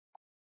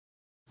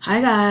Hi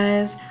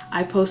guys!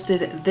 I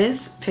posted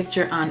this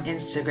picture on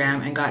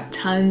Instagram and got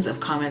tons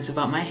of comments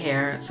about my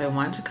hair, so I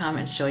wanted to come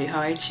and show you how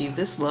I achieved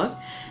this look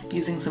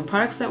using some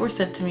products that were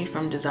sent to me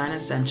from Design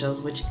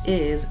Essentials, which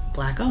is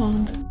Black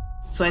owned.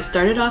 So I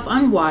started off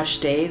on wash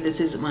day. This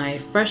is my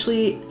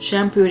freshly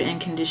shampooed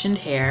and conditioned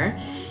hair,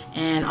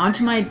 and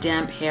onto my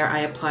damp hair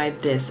I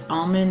applied this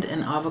almond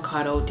and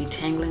avocado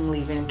detangling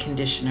leave-in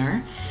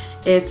conditioner.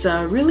 It's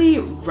a really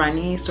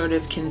runny sort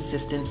of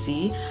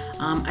consistency.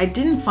 I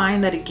didn't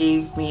find that it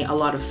gave me a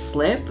lot of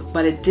slip,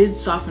 but it did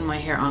soften my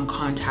hair on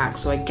contact,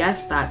 so I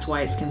guess that's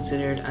why it's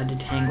considered a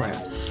detangler.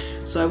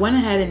 So I went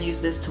ahead and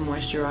used this to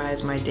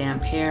moisturize my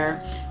damp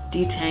hair,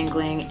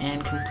 detangling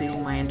and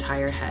completing my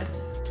entire head.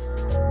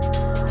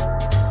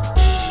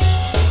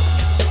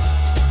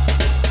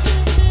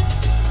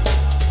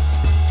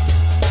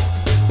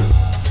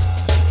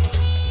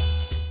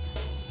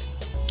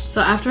 So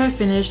after I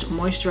finished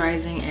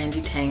moisturizing and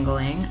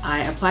detangling, I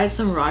applied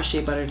some raw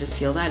shea butter to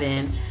seal that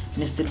in,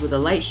 misted with a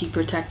light heat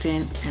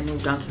protectant, and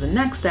moved on to the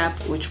next step,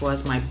 which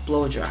was my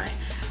blow dry.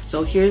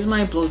 So here's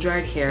my blow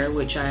dried hair,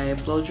 which I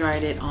blow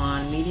dried it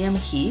on medium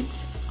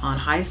heat on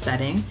high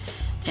setting,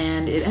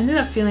 and it ended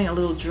up feeling a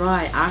little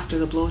dry after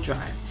the blow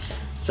dry.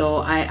 So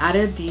I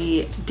added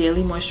the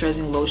Daily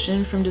Moisturizing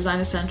Lotion from Design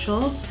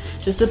Essentials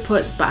just to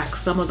put back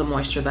some of the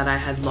moisture that I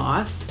had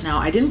lost. Now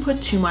I didn't put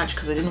too much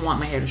because I didn't want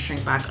my hair to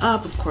shrink back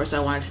up. Of course I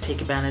wanted to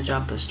take advantage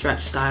of the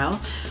stretch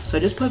style. So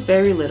I just put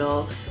very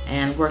little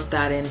and worked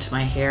that into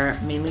my hair,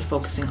 mainly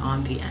focusing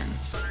on the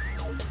ends.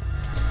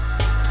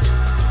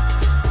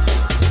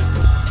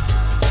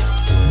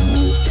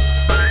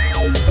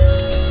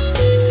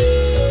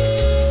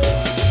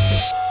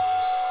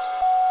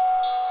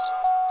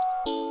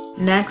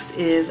 Next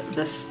is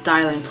the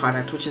styling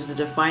product, which is the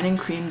Defining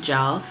Cream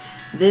Gel.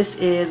 This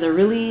is a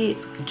really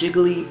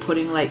jiggly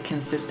pudding-like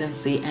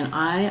consistency, and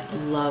I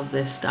love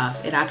this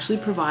stuff. It actually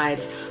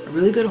provides a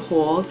really good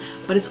hold,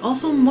 but it's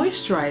also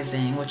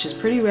moisturizing, which is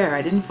pretty rare.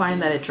 I didn't find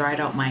that it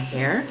dried out my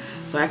hair,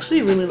 so I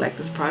actually really like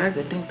this product.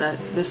 I think that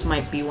this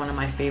might be one of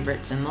my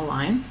favorites in the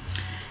line.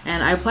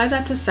 And I applied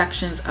that to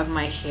sections of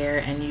my hair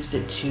and used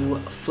it to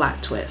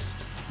flat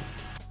twist.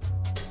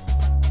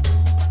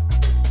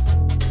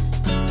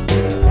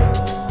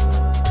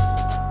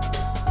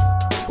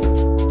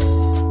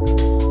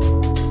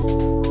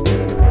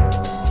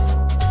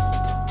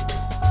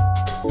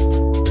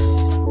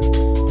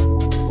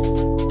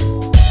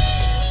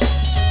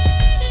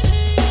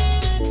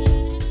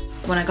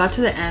 When I got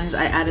to the ends,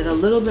 I added a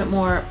little bit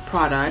more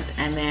product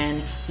and then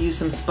used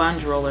some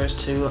sponge rollers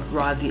to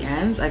rod the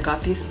ends. I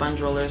got these sponge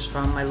rollers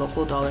from my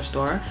local dollar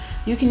store.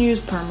 You can use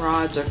perm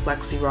rods or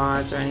flexi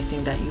rods or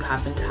anything that you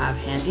happen to have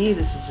handy.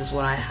 This is just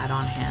what I had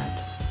on hand.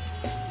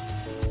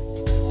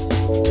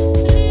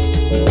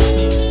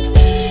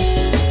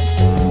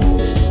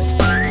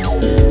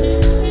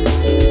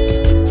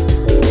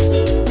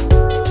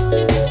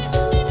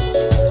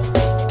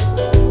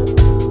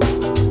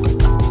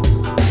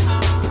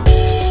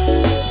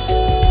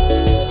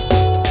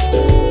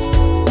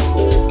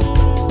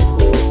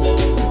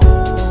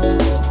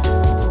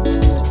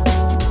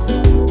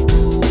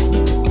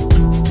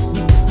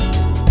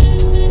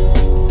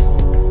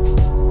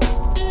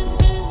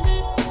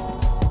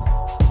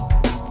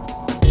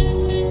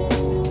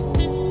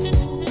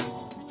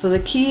 So the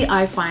key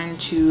I find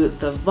to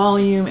the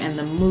volume and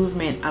the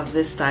movement of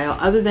this style,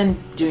 other than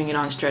doing it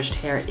on stretched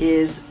hair,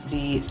 is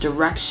the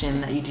direction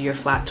that you do your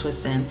flat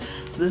twists in.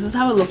 So this is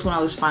how it looked when I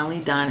was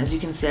finally done. As you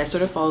can see, I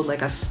sort of followed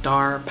like a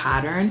star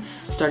pattern,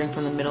 starting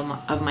from the middle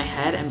of my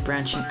head and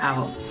branching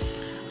out.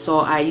 So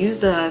I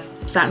used a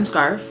satin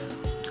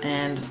scarf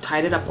and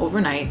tied it up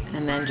overnight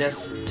and then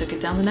just took it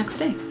down the next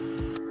day.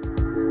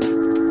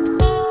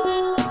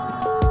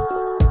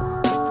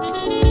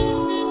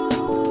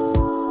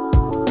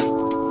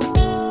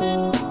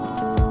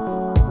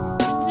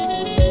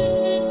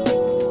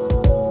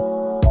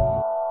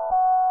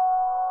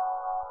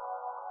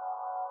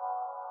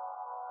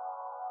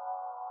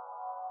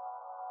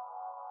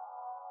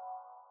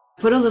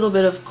 Put a little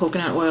bit of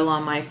coconut oil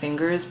on my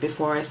fingers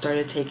before I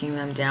started taking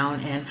them down,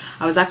 and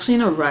I was actually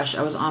in a rush.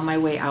 I was on my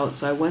way out,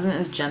 so I wasn't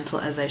as gentle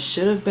as I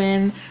should have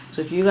been.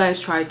 So if you guys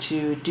try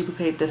to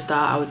duplicate this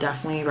style, I would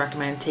definitely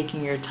recommend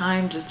taking your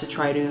time just to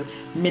try to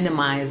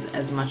minimize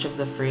as much of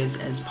the frizz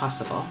as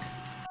possible.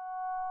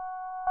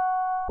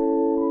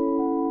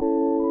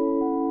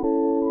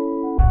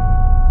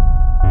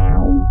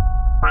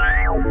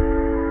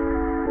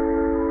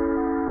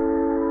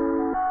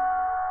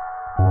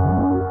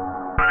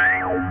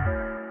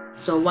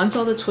 So once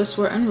all the twists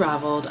were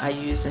unraveled, I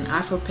used an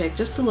Afro pick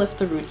just to lift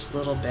the roots a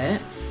little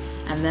bit.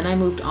 And then I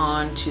moved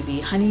on to the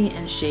Honey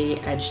and Shea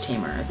Edge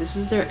Tamer. This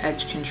is their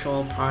edge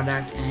control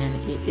product, and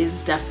it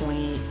is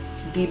definitely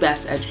the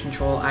best edge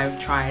control I've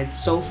tried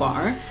so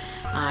far.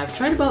 I've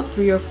tried about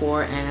 3 or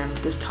 4 and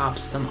this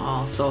tops them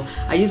all. So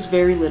I used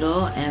very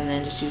little and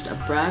then just used a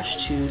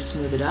brush to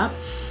smooth it up.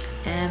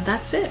 And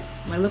that's it.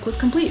 My look was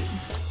complete.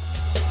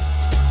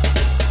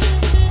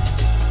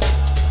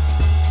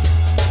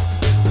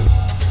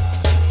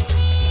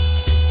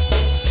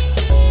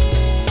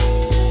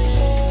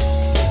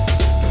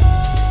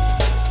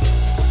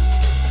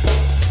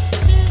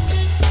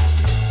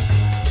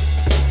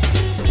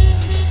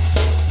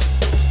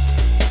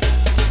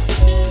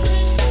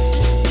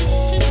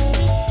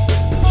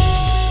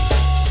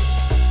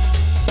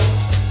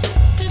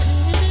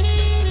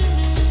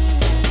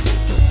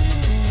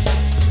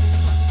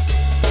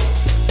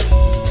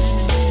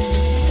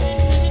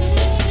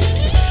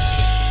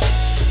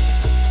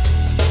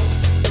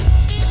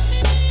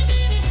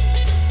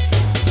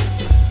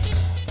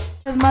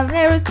 'cause my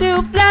hair is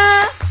too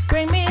fly.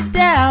 Bring me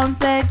down,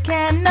 said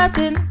can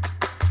nothing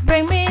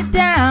bring me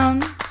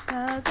down,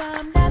 'cause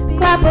I'm nappy.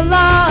 Clap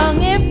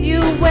along if you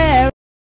wear